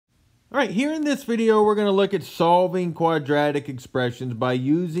All right, here in this video, we're going to look at solving quadratic expressions by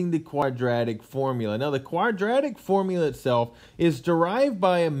using the quadratic formula. Now, the quadratic formula itself is derived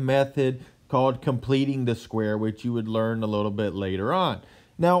by a method called completing the square, which you would learn a little bit later on.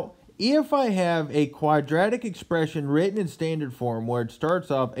 Now, if I have a quadratic expression written in standard form where it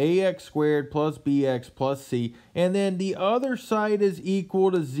starts off ax squared plus bx plus c, and then the other side is equal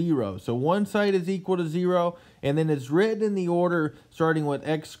to 0. So one side is equal to 0, and then it's written in the order starting with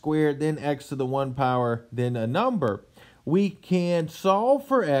x squared, then x to the 1 power, then a number. We can solve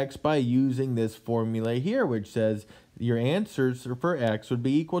for x by using this formula here, which says your answers for x would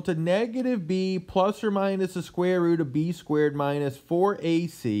be equal to negative b plus or minus the square root of b squared minus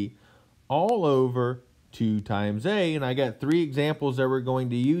 4ac all over 2 times a. And I got 3 examples that we're going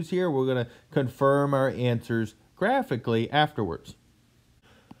to use here. We're going to confirm our answers graphically afterwards.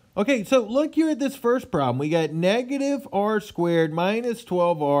 Okay, so look here at this first problem. We got negative r squared minus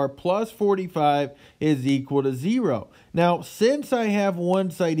 12r plus 45 is equal to 0. Now, since I have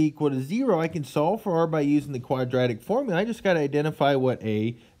one side equal to 0, I can solve for r by using the quadratic formula. I just got to identify what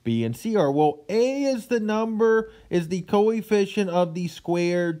a, b, and c are. Well, a is the number, is the coefficient of the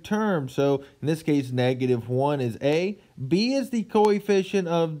squared term. So in this case, negative 1 is a. B is the coefficient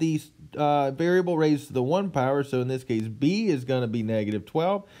of the variable raised to the 1 power, so in this case b is going to be negative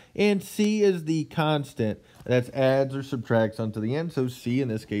 12, and c is the constant that adds or subtracts onto the end, so c in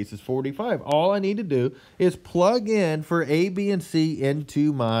this case is 45. All I need to do is plug in for a, b, and c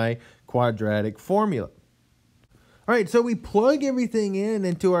into my quadratic formula. All right, so we plug everything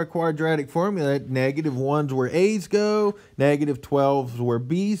into our quadratic formula. Negative 1's where a's go, negative 12's where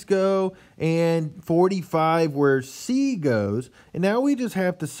b's go, and 45 where c goes. And now we just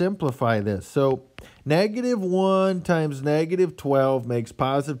have to simplify this. So negative 1 times negative 12 makes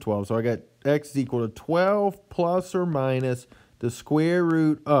positive 12. So I got x is equal to 12 plus or minus the square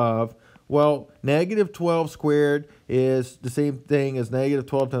root of, well, negative 12 squared is the same thing as negative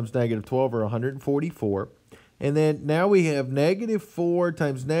 12 times negative 12, or 144. And then now we have negative 4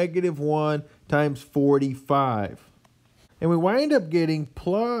 times negative 1 times 45. And we wind up getting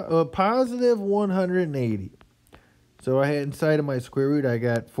positive 180. So I had inside of my square root, I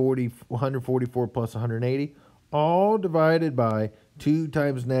got 144 plus 180, all divided by 2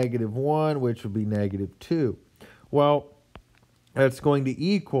 times negative 1, which would be negative 2. Well, that's going to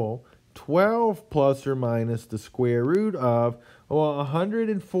equal 12 plus or minus the square root of, well,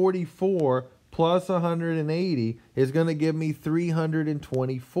 144 plus 180 is going to give me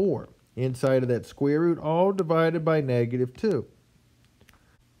 324 inside of that square root, all divided by negative 2.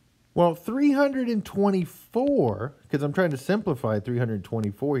 Well, 324, because I'm trying to simplify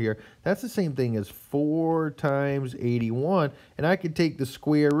 324 here, that's the same thing as 4 times 81, and I can take the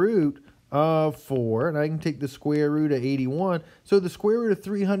square root of 4, and I can take the square root of 81, so the square root of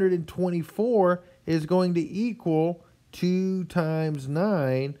 324 is going to equal 2 times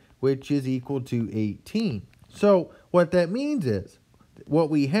 9, which is equal to 18. So what that means is, what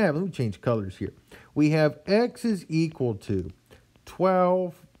we have, let me change colors here. We have x is equal to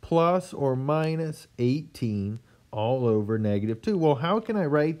 12 plus or minus 18 all over negative 2. Well, how can I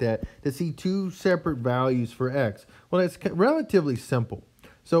write that to see 2 separate values for x? Well, it's relatively simple.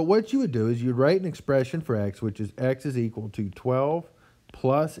 So what you would do is you'd write an expression for x, which is x is equal to 12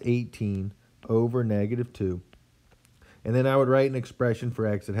 plus 18 over negative 2. And then I would write an expression for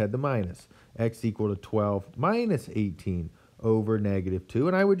x that had the minus. X equal to 12 minus 18 over negative 2.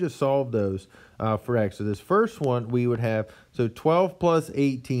 And I would just solve those for x. So this first one we would have, so 12 plus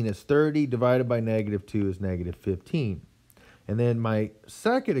 18 is 30, divided by negative 2 is negative 15. And then my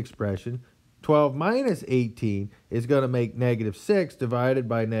second expression, 12 minus 18, is going to make negative 6, divided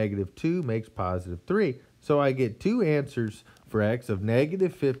by negative 2 makes positive 3. So I get 2 answers for x of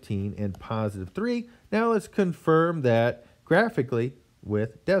negative 15 and positive 3. Now let's confirm that graphically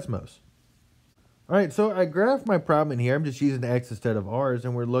with Desmos. All right, so I graphed my problem in here. I'm just using x instead of r's,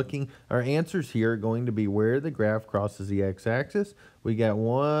 and we're looking, our answers here are going to be where the graph crosses the x-axis. We got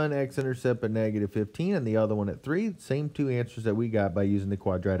one x-intercept at negative 15 and the other one at 3. Same 2 answers that we got by using the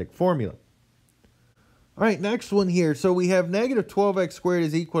quadratic formula. All right, next one here. So we have negative 12x squared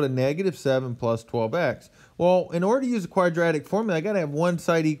is equal to negative 7 plus 12x. Well, in order to use a quadratic formula, I got to have one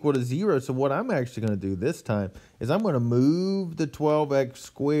side equal to 0. So what I'm actually going to do this time is I'm going to move the 12x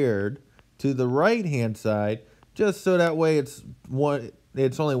squared to the right-hand side, just so that way it's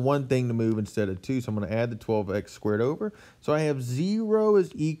only one thing to move instead of 2. So I'm going to add the 12x squared over. So I have 0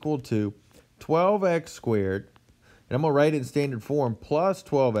 is equal to 12x squared, and I'm going to write it in standard form, plus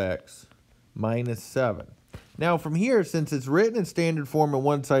 12x minus 7. Now from here, since it's written in standard form and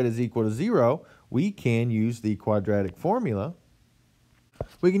one side is equal to 0, we can use the quadratic formula.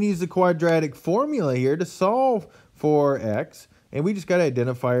 We can use the quadratic formula here to solve for x, and we just got to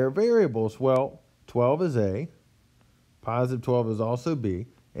identify our variables. Well, 12 is a, positive 12 is also b,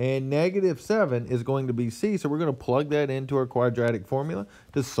 and negative 7 is going to be c, so we're going to plug that into our quadratic formula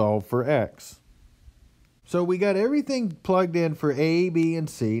to solve for x. So we got everything plugged in for a, b, and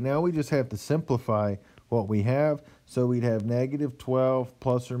c. Now we just have to simplify what we have. So we'd have negative 12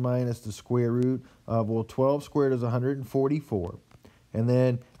 plus or minus the square root of, well, 12 squared is 144. And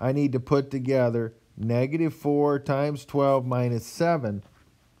then I need to put together negative 4 times 12 minus 7.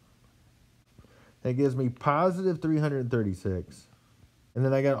 That gives me positive 336. And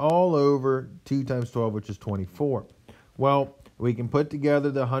then I got all over 2 times 12, which is 24. Well, we can put together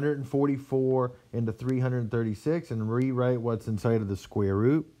the 144 into 336 and rewrite what's inside of the square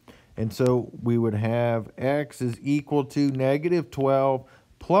root. And so we would have x is equal to negative 12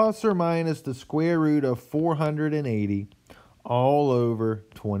 plus or minus the square root of 480 all over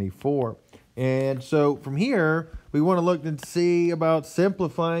 24. And so from here, we want to look and see about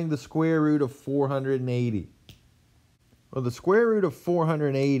simplifying the square root of 480. Well, the square root of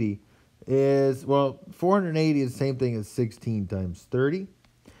 480 is, well, 480 is the same thing as 16 times 30,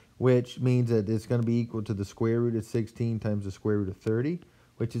 which means that it's going to be equal to the square root of 16 times the square root of 30,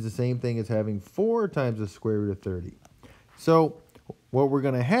 which is the same thing as having 4 times the square root of 30. So what we're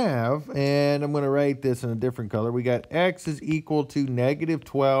going to have, and I'm going to write this in a different color, we got x is equal to negative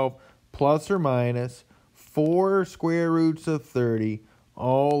 12 plus or minus 4 square roots of 30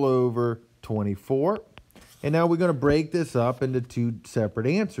 all over 24. And now we're going to break this up into two separate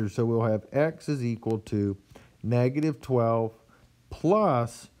answers. So we'll have x is equal to negative 12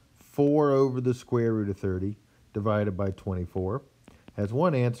 plus 4 over the square root of 30 divided by 24. That's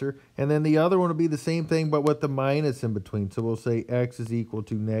one answer. And then the other one will be the same thing, but with the minus in between. So we'll say x is equal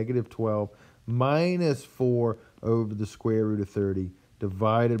to negative 12 minus 4 over the square root of 30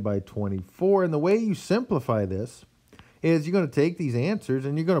 divided by 24. And the way you simplify this is you're going to take these answers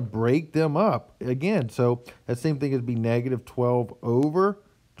and you're going to break them up again. So that same thing is be negative 12 over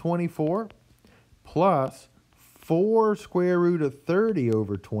 24 plus 4 square root of 30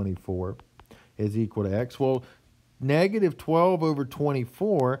 over 24 is equal to x. Well, negative 12 over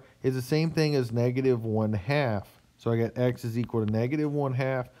 24 is the same thing as negative 1/2. So I got x is equal to negative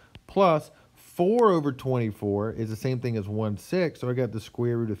 1/2 plus 4 over 24 is the same thing as 1/6. So I got the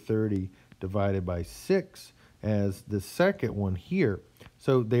square root of 30 divided by 6 as the second one here.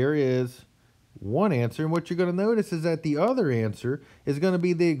 So there is one answer. And what you're going to notice is that the other answer is going to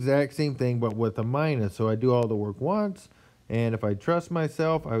be the exact same thing, but with a minus. So I do all the work once. And if I trust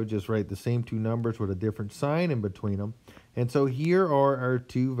myself, I would just write the same two numbers with a different sign in between them. And so here are our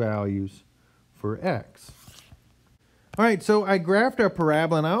two values for x. All right, so I graphed our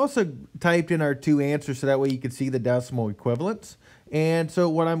parabola, and I also typed in our two answers so that way you could see the decimal equivalents. And so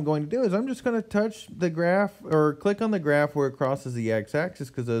what I'm going to do is I'm just going to touch the graph or click on the graph where it crosses the x-axis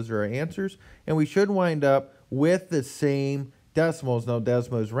because those are our answers. And we should wind up with the same decimals. Now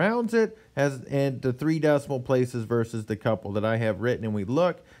decimals rounds it and the 3 decimal places versus the couple that I have written. And we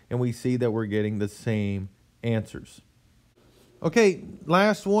look and we see that we're getting the same answers. Okay,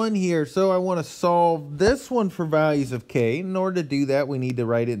 last one here. So I want to solve this one for values of k. In order to do that, we need to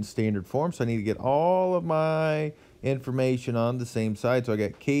write it in standard form. So I need to get all of my information on the same side. So I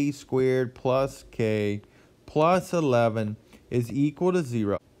got k squared plus k plus 11 is equal to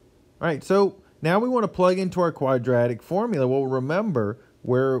 0. All right, so now we want to plug into our quadratic formula. Well, remember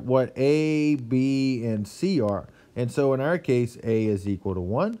what a, b, and c are. And so in our case, a is equal to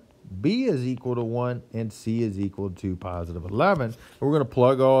 1. B is equal to 1, and C is equal to positive 11. And we're going to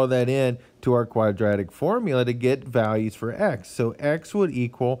plug all of that in to our quadratic formula to get values for x. So x would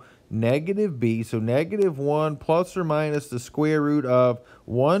equal negative b, so negative 1 plus or minus the square root of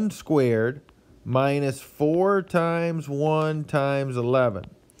 1 squared minus 4 times 1 times 11,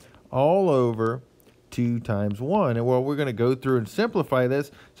 all over 2 times 1. And well, we're going to go through and simplify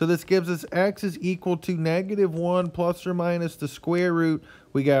this. So this gives us x is equal to negative 1 plus or minus the square root.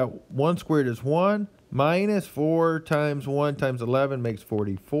 We got 1 squared is 1, minus 4 times 1 times 11 makes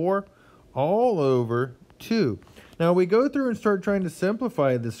 44, all over 2. Now we go through and start trying to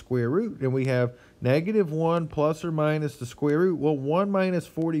simplify the square root, and we have negative 1 plus or minus the square root. Well, 1 minus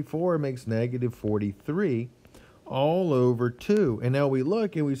 44 makes negative 43, all over 2. And now we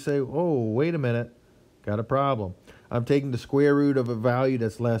look and we say, oh, wait a minute, got a problem. I'm taking the square root of a value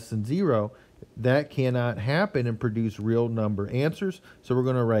that's less than 0. That cannot happen and produce real number answers. So we're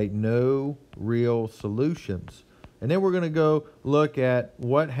going to write no real solutions. And then we're going to go look at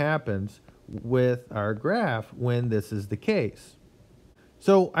what happens with our graph when this is the case.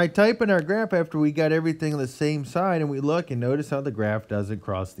 So I type in our graph after we got everything on the same side, and we look and notice how the graph doesn't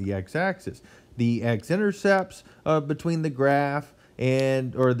cross the x-axis. The x-intercepts between the graph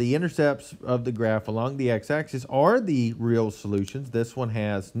or the intercepts of the graph along the x-axis are the real solutions. This one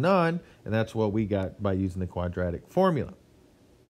has none, and that's what we got by using the quadratic formula.